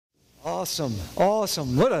Awesome.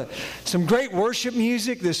 Awesome. Some great worship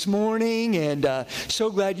music this morning, and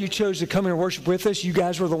so glad you chose to come here and worship with us. You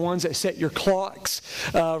guys were the ones that set your clocks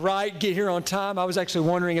right, get here on time. I was actually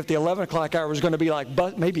wondering if the 11 o'clock hour was going to be like,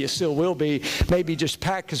 but maybe it still will be, maybe just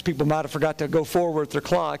packed because people might have forgot to go forward with their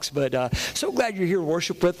clocks. But so glad you're here to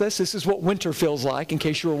worship with us. This is what winter feels like, in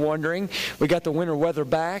case you were wondering. We got the winter weather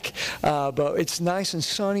back, but it's nice and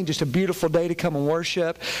sunny, just a beautiful day to come and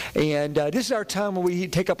worship. And this is our time when we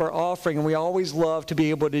take up our offering, and we always love to be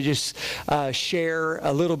able to just share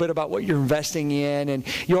a little bit about what you're investing in. And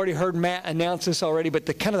you already heard Matt announce this already, but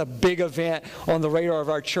the kind of the big event on the radar of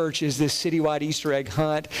our church is this citywide Easter egg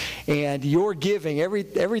hunt. And your giving, every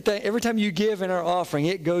time you give in our offering,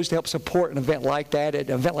 it goes to help support an event like that.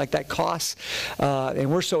 An event like that costs,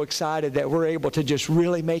 and we're so excited that we're able to just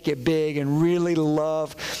really make it big and really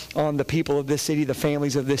love on the people of this city, the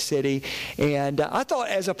families of this city. And I thought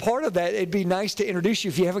as a part of that, it'd be nice to introduce you,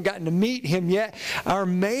 if you haven't gotten to meet him yet, our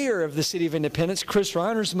mayor of the city of Independence, Chris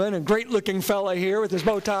Reinersman, a great-looking fella here with his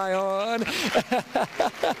bow tie on.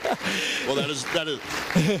 Well, that is.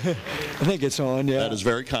 I think it's on, yeah. That is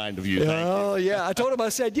very kind of you. Oh, yeah. I told him, I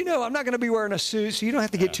said, I'm not going to be wearing a suit, so you don't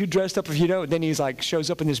have to get too dressed up if you don't. Then he's like, shows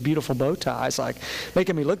up in this beautiful bow tie. It's like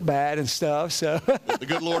making me look bad and stuff. So the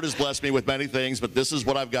good Lord has blessed me with many things, but this is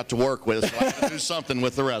what I've got to work with, so I have to do something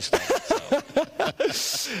with the rest of it.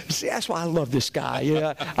 See, that's why I love this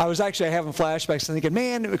guy. I was actually having flashbacks and thinking,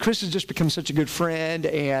 man, Chris has just become such a good friend.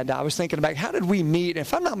 And I was thinking about, how did we meet? And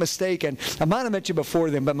if I'm not mistaken, I might have met you before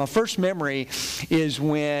then, but my first memory is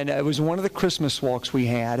when it was one of the Christmas walks we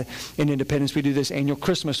had in Independence. We do this annual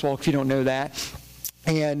Christmas walk, if you don't know that.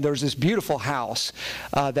 And there's this beautiful house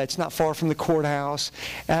that's not far from the courthouse.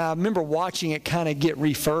 And I remember watching it kind of get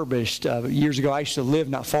refurbished years ago. I used to live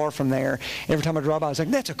not far from there. Every time I drive by, I was like,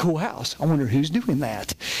 that's a cool house. I wonder who's doing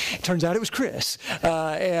that. It turns out it was Chris.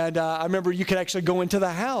 And I remember you could actually go into the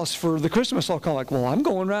house for the Christmas walk. I'm like, well, I'm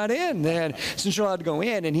going right in. And since you're allowed to go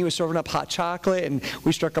in, and he was serving up hot chocolate, and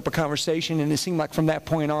we struck up a conversation. And it seemed like from that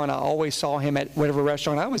point on, I always saw him at whatever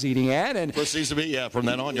restaurant I was eating at. And well, it seems to be, from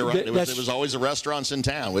then on, you're right. It was always a restaurant in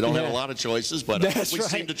town. We don't have a lot of choices, but we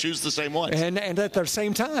seem to choose the same ones. And at the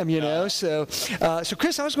same time, So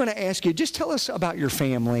Chris, I was going to ask you, just tell us about your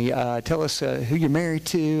family. Tell us who you're married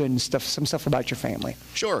to and some stuff about your family.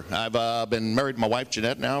 Sure. I've been married to my wife,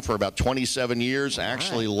 Jeanette, now for about 27 years.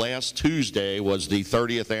 Actually, last Tuesday was the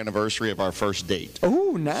 30th anniversary of our first date.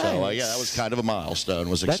 Oh, nice. So, that was kind of a milestone.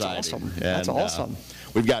 It was exciting. That's awesome. That's awesome.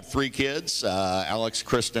 We've got 3 kids, Alex,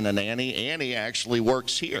 Kristen, and Annie. Annie actually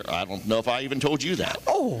works here. I don't know if I even told you that.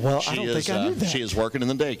 Oh, well, I don't think I knew that. She is working in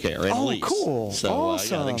the daycare in Leeds. Cool. So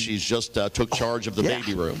awesome. I think she's just took charge of the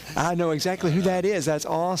baby room. I know exactly who that is. That's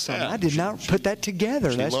awesome. I did not put that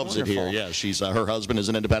together. She loves it here. Yeah, she's her husband is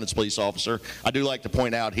an Independence police officer. I do like to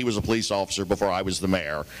point out he was a police officer before I was the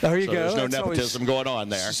mayor. There you go. There's no nepotism going on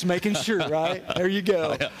there. Just making sure, right? There you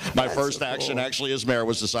go. My first action actually as mayor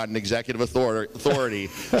was to sign an executive authority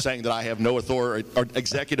saying that I have no authority, or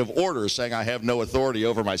executive order saying I have no authority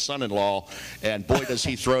over my son-in-law, and boy does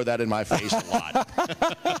he throw that in my face a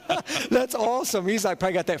lot. That's awesome. He's like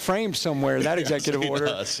probably got that framed somewhere, that executive order,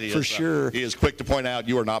 for sure. He is quick to point out,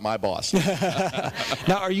 you are not my boss.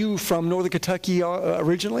 Now, are you from Northern Kentucky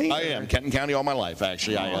originally? I am. Kenton County all my life,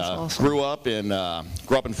 actually. Awesome. Grew up in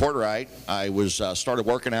Fort Wright. I started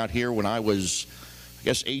working out here when I was, I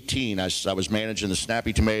guess, 18. I was managing the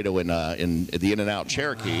Snappy Tomato in the In-N-Out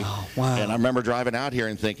Cherokee. Wow. And I remember driving out here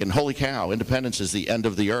and thinking, holy cow, Independence is the end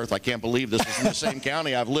of the earth. I can't believe this is in the same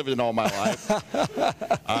county I've lived in all my life.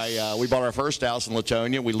 We bought our first house in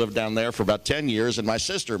Latonia. We lived down there for about 10 years, and my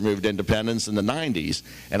sister moved to Independence in the 90s.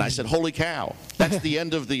 And I said, holy cow, that's the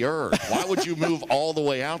end of the earth. Why would you move all the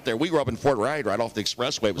way out there? We grew up in Fort Wright, right off the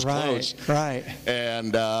expressway. It was close. Right.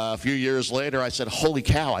 And a few years later, I said, holy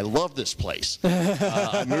cow, I love this place.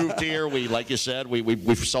 I moved here. Like you said,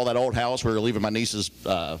 we saw that old house. We were leaving my niece's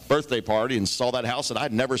birthday party and saw that house that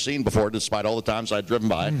I'd never seen before, despite all the times I'd driven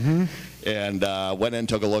by. And went in,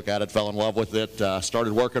 took a look at it, fell in love with it,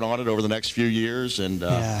 started working on it over the next few years, and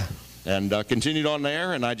continued on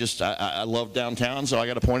there. And I love downtown, so I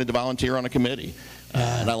got appointed to volunteer on a committee.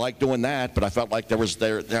 And I like doing that, but I felt like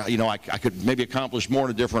I could maybe accomplish more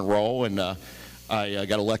in a different role. And I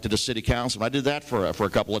got elected to city council, and I did that for a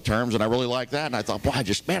couple of terms, and I really liked that. And I thought, boy, I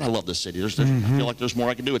love this city. I feel like there's more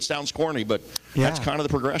I can do. It sounds corny, but that's kind of the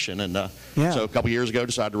progression. And so a couple of years ago,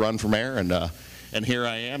 decided to run for mayor, and here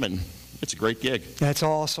I am, and it's a great gig. That's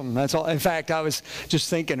awesome. In fact, I was just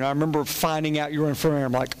thinking, I remember finding out you were in for mayor.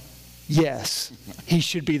 I'm like, yes, he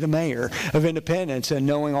should be the mayor of Independence, and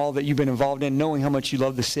knowing all that you've been involved in, knowing how much you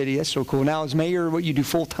love the city, that's so cool. Now, as mayor, what you do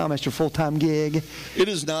full-time, that's your full-time gig? It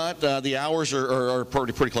is not. The hours are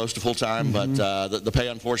pretty close to full-time, but the pay,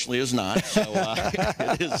 unfortunately, is not. So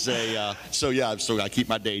it is I've still got to keep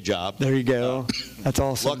my day job. There you go. That's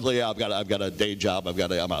awesome. Luckily, I've got a day job.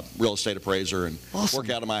 I'm a real estate appraiser and work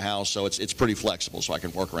out of my house, so it's pretty flexible, so I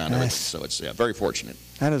can work around everything. So it's very fortunate.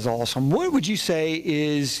 That is awesome. What would you say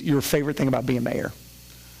is your favorite thing about being mayor?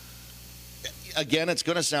 Again, it's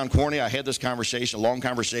going to sound corny. I had this conversation, a long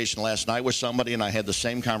conversation last night with somebody, and I had the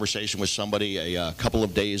same conversation with somebody a couple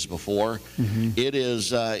of days before. It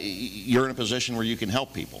is you're in a position where you can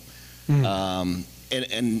help people, and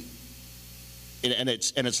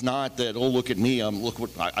it's not that, oh, look at me, look what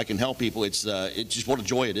I can help people. It's just what a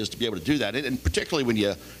joy it is to be able to do that, and particularly when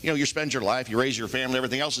you spend your life, you raise your family,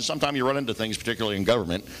 everything else, and sometimes you run into things, particularly in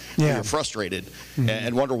government, where you're frustrated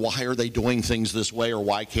and wonder why are they doing things this way, or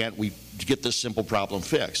why can't we get this simple problem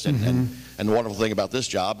fixed? And the wonderful thing about this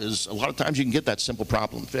job is a lot of times you can get that simple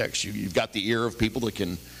problem fixed. You've got the ear of people that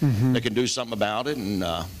can do something about it, and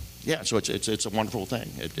so it's a wonderful thing.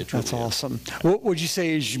 That's awesome. What would you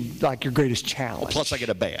say is like your greatest challenge? Well, plus I get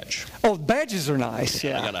a badge. Oh, badges are nice.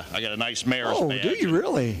 Yeah. I got a nice mayor's badge. Oh, do you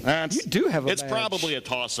really? You do have a badge. It's probably a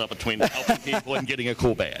toss-up between helping people and getting a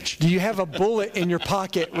cool badge. Do you have a bullet in your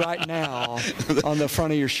pocket right now on the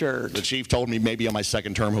front of your shirt? The chief told me maybe on my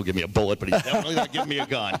second term he'll give me a bullet, but he's definitely not giving me a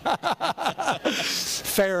gun.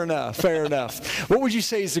 Fair enough. Fair enough. What would you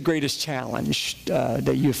say is the greatest challenge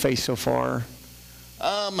that you've faced so far?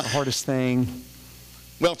 The hardest thing?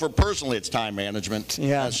 Well, for personally, it's time management.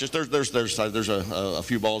 Yeah. It's just there's a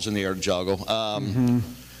few balls in the air to juggle.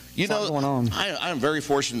 You know, I'm very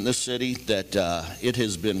fortunate in this city that it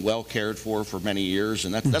has been well cared for many years,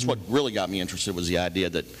 and that's what really got me interested, was the idea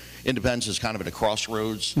that Independence is kind of at a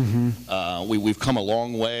crossroads. We've come a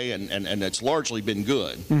long way, and it's largely been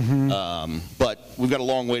good. But we've got a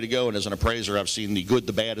long way to go, and as an appraiser, I've seen the good,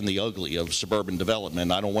 the bad, and the ugly of suburban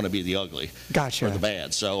development. I don't want to be the ugly or the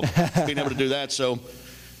bad. So being able to do that,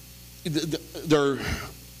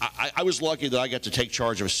 I was lucky that I got to take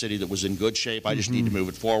charge of a city that was in good shape. I just need to move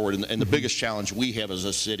it forward. And the biggest challenge we have as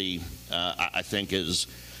a city, I think, is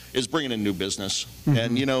bringing in new business.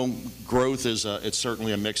 And, growth is it's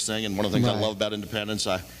certainly a mixed thing. And one of the things I love about Independence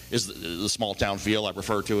is the small town feel. I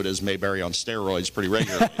refer to it as Mayberry on steroids pretty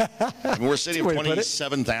regularly. I mean, we're a city of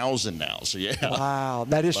 27,000 now. So, yeah. Wow,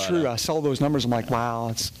 that is true. I saw those numbers. I'm like, wow,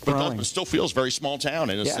 it's growing. But it still feels very small town.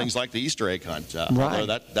 And it's things like the Easter egg hunt. Although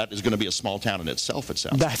that is going to be a small town in itself, it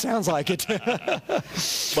sounds That sounds like it.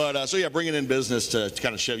 But, bringing in business to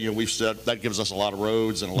kind of show, we've said that gives us a lot of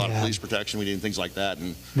roads and a lot of police protection. We need things like that.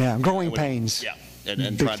 And growing pains. Yeah.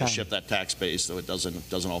 And trying to shift that tax base so it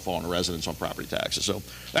doesn't all fall on the residents on property taxes. So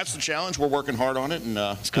that's the challenge. We're working hard on it, and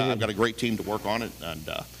I've got a great team to work on it. And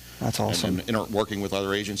that's awesome. And working with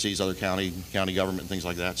other agencies, other county government, and things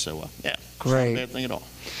like that. So great. It's not a bad thing at all.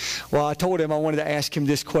 Well, I told him I wanted to ask him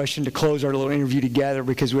this question to close our little interview together,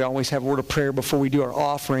 because we always have a word of prayer before we do our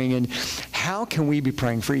offering. And how can we be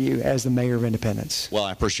praying for you as the mayor of Independence? Well,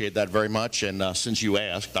 I appreciate that very much. And since you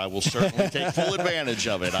asked, I will certainly take full advantage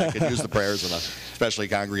of it. I could use the prayers of especially a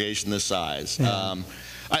congregation this size. Yeah.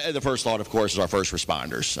 The first thought, of course, is our first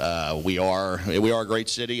responders. We are a great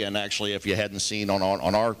city, and actually, if you hadn't seen on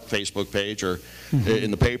our Facebook page or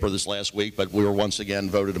in the paper this last week, but we were once again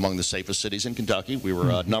voted among the safest cities in Kentucky. We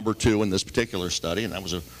were number 2 in this particular study, and that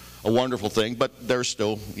was a wonderful thing. But there's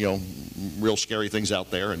still, real scary things out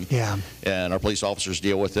there, and our police officers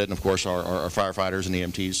deal with it, and of course, our firefighters and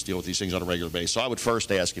EMTs deal with these things on a regular basis. So I would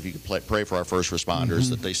first ask if you could pray for our first responders,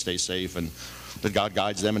 that they stay safe and that God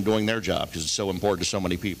guides them in doing their job, because it's so important to so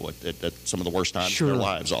many people at some of the worst times of their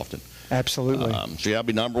lives often. Absolutely. That'd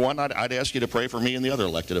be number one. I'd ask you to pray for me and the other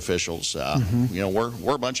elected officials.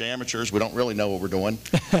 We're a bunch of amateurs. We don't really know what we're doing.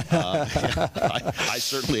 I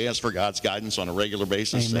certainly ask for God's guidance on a regular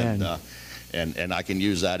basis. Amen. And I can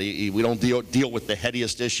use that. We don't deal with the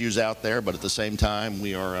headiest issues out there, but at the same time,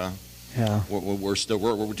 we are we're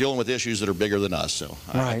dealing with issues that are bigger than us. So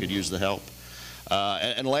I could use the help.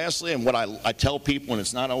 And lastly, and what I tell people, and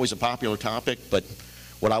it's not always a popular topic, but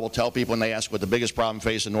what I will tell people when they ask what the biggest problem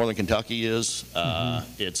facing Northern Kentucky is,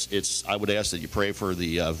 it's I would ask that you pray for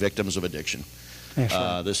the victims of addiction.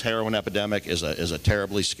 This heroin epidemic is a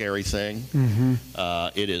terribly scary thing.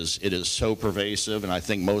 It is so pervasive, and I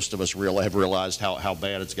think most of us have realized how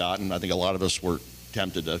bad it's gotten. I think a lot of us were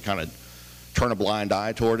tempted to kind of turn a blind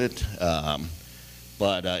eye toward it.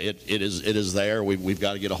 But it is there. We've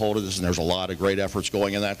got to get a hold of this, and there's a lot of great efforts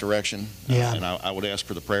going in that direction. And I would ask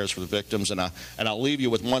for the prayers for the victims, and I'll leave you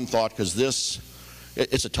with one thought, because this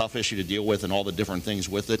it's a tough issue to deal with and all the different things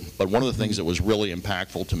with it. But one of the things that was really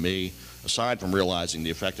impactful to me, aside from realizing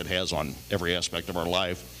the effect it has on every aspect of our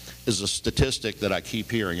life, is a statistic that I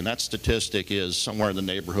keep hearing. And that statistic is somewhere in the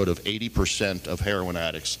neighborhood of 80% of heroin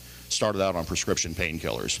addicts started out on prescription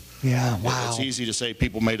painkillers. Yeah, wow. It's easy to say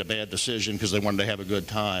people made a bad decision because they wanted to have a good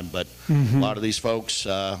time, but a lot of these folks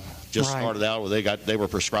just started out where they were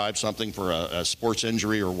prescribed something for a sports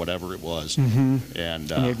injury or whatever it was, and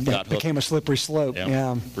it got hooked. Became a slippery slope.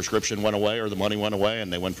 Yeah. Prescription went away or the money went away,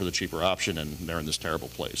 and they went for the cheaper option, and they're in this terrible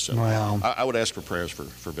place. So wow. I would ask for prayers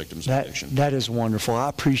for victims of addiction. That is wonderful. I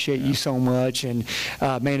appreciate you so much, and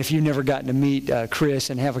man, if you've never gotten to meet Chris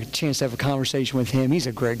and have a chance to have a conversation with him, he's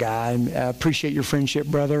a great guy. And I appreciate your friendship,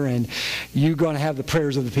 brother, and you're going to have the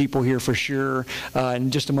prayers of the people here for sure.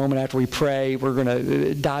 In just a moment after we pray, we're going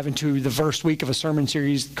to dive into the first week of a sermon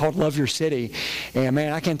series called Love Your City. And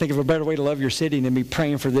man, I can't think of a better way to love your city than be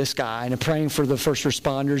praying for this guy and praying for the first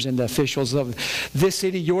responders and the officials of this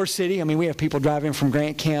city, your city. I mean, we have people driving from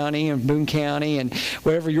Grant County and Boone County and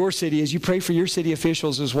wherever your city is. You pray for your city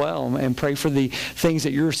officials as well and pray for the things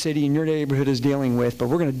that your city and your neighborhood is dealing with. But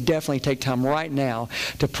we're going to definitely take time right now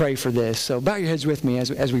to pray for this. So bow your heads with me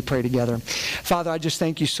as we pray together. Father, I just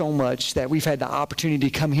thank you so much that we've had the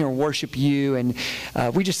opportunity to come here and worship you. And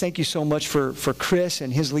we just thank you so much for Chris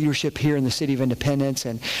and his leadership here in the City of Independence.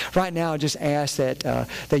 And right now, I just ask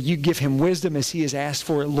that you give him wisdom as he has asked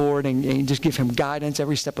for it, Lord, and just give him guidance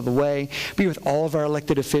every step of the way. Be with all of our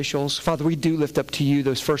elected officials. Father, we do lift up to you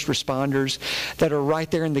those first responders that are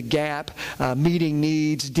right there in the gap, meeting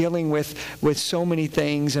needs, dealing with so many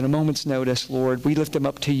things in a moment's notice, Lord. We lift them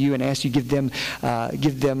up to you and ask you give them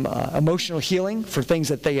emotional healing for things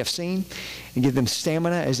that they have seen, and give them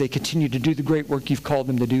stamina as they continue to do the great work you've called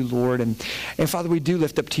them to do, Lord. And Father, we do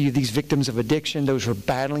lift up to you these victims of addiction, those who are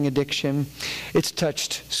battling addiction. It's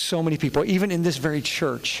touched so many people, even in this very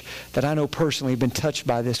church that I know personally have been touched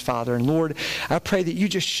by this, Father. And Lord, I pray that you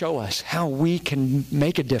just show us how we can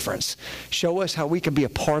make a difference. Show us how we can be a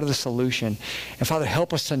part of the solution. And Father,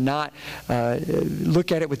 help us to not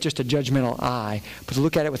look at it with just a judgmental eye, but to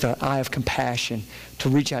look at it with an eye of compassion, to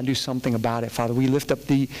reach out and do something about it. Father, we lift up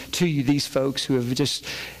to you these folks who have just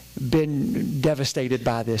been devastated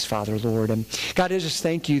by this, Father, Lord. And God, I just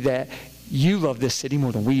thank you that you love this city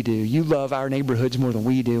more than we do. You love our neighborhoods more than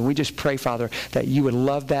we do. And we just pray, Father, that you would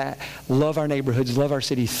love that, love our neighborhoods, love our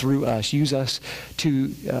city through us. Use us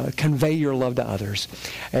to convey your love to others.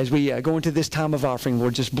 As we go into this time of offering,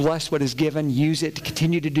 Lord, just bless what is given. Use it to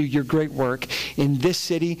continue to do your great work in this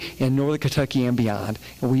city, in Northern Kentucky and beyond.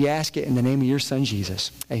 And we ask it in the name of your Son,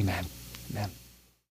 Jesus. Amen. Amen.